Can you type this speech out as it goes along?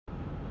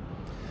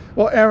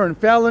Well, Aaron,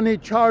 felony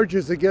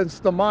charges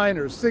against the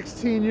minors,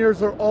 16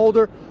 years or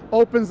older,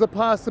 opens the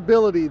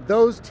possibility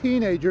those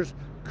teenagers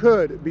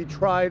could be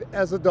tried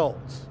as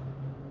adults.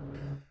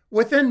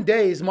 Within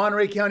days,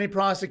 Monterey County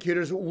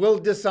prosecutors will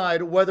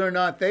decide whether or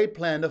not they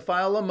plan to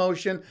file a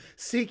motion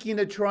seeking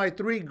to try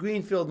 3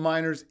 Greenfield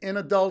minors in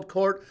adult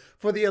court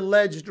for the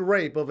alleged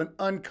rape of an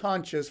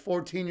unconscious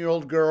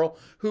 14-year-old girl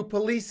who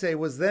police say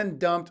was then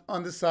dumped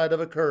on the side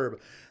of a curb.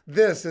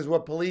 This is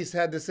what police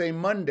had to say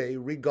Monday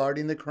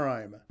regarding the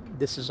crime.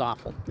 This is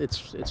awful.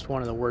 It's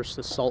one of the worst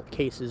assault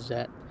cases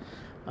that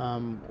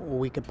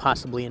we could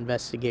possibly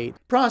investigate.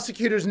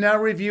 Prosecutors now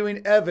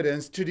reviewing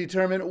evidence to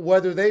determine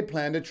whether they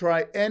plan to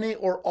try any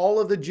or all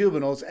of the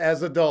juveniles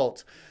as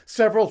adults.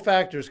 Several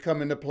factors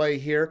come into play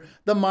here: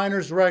 the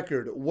minor's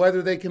record,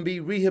 whether they can be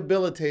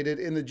rehabilitated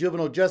in the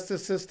juvenile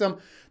justice system,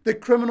 the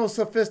criminal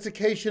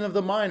sophistication of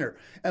the minor,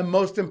 and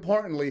most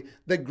importantly,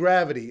 the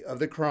gravity of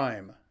the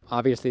crime.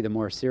 Obviously, the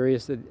more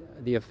serious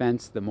the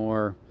offense, the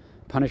more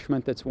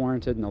punishment that's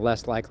warranted, and the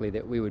less likely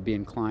that we would be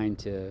inclined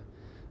to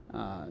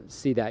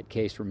see that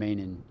case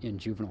remain in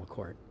juvenile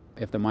court.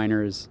 If the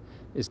minor is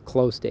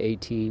close to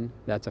 18,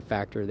 that's a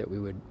factor that we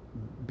would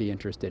be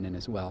interested in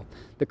as well.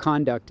 The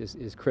conduct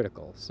is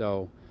critical.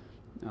 So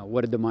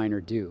what did the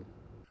minor do?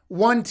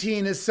 One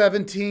teen is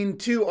 17,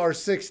 2 are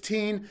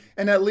 16,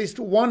 and at least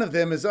one of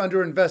them is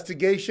under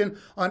investigation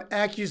on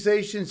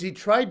accusations he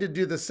tried to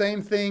do the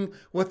same thing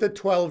with a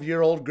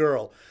 12-year-old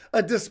girl.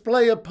 A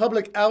display of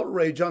public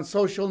outrage on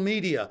social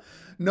media.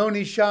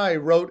 Noni Shai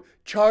wrote,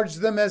 "Charge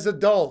them as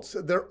adults.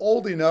 They're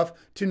old enough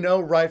to know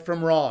right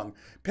from wrong."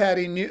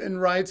 Patty Newton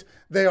writes,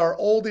 "They are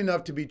old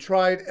enough to be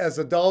tried as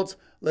adults.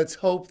 Let's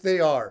hope they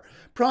are."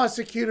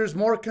 Prosecutors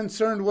more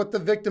concerned what the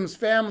victim's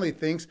family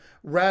thinks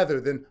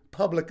rather than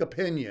public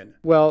opinion.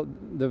 Well,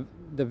 the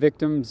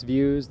victim's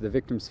views, the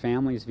victim's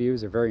family's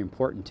views are very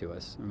important to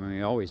us. I mean,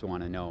 we always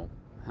want to know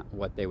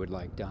what they would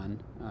like done.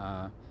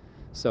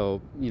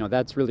 So,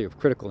 that's really of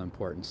critical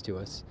importance to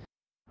us.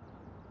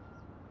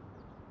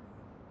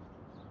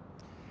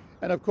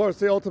 And of course,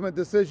 the ultimate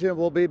decision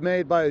will be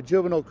made by a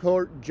juvenile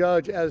court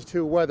judge as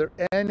to whether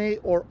any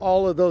or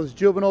all of those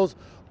juveniles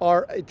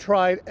are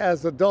tried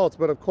as adults.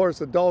 But of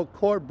course, adult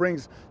court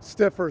brings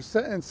stiffer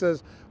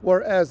sentences,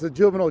 whereas the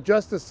juvenile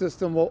justice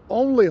system will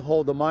only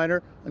hold the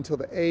minor until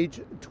the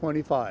age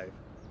 25.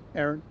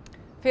 Aaron?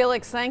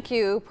 Felix, thank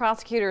you.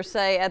 Prosecutors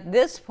say at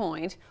this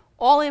point,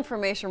 all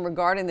information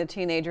regarding the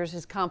teenagers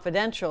is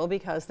confidential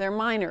because they're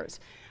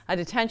minors. A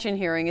detention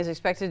hearing is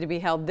expected to be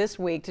held this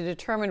week to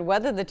determine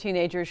whether the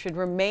teenagers should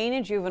remain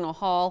in juvenile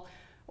hall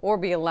or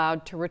be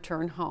allowed to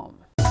return home.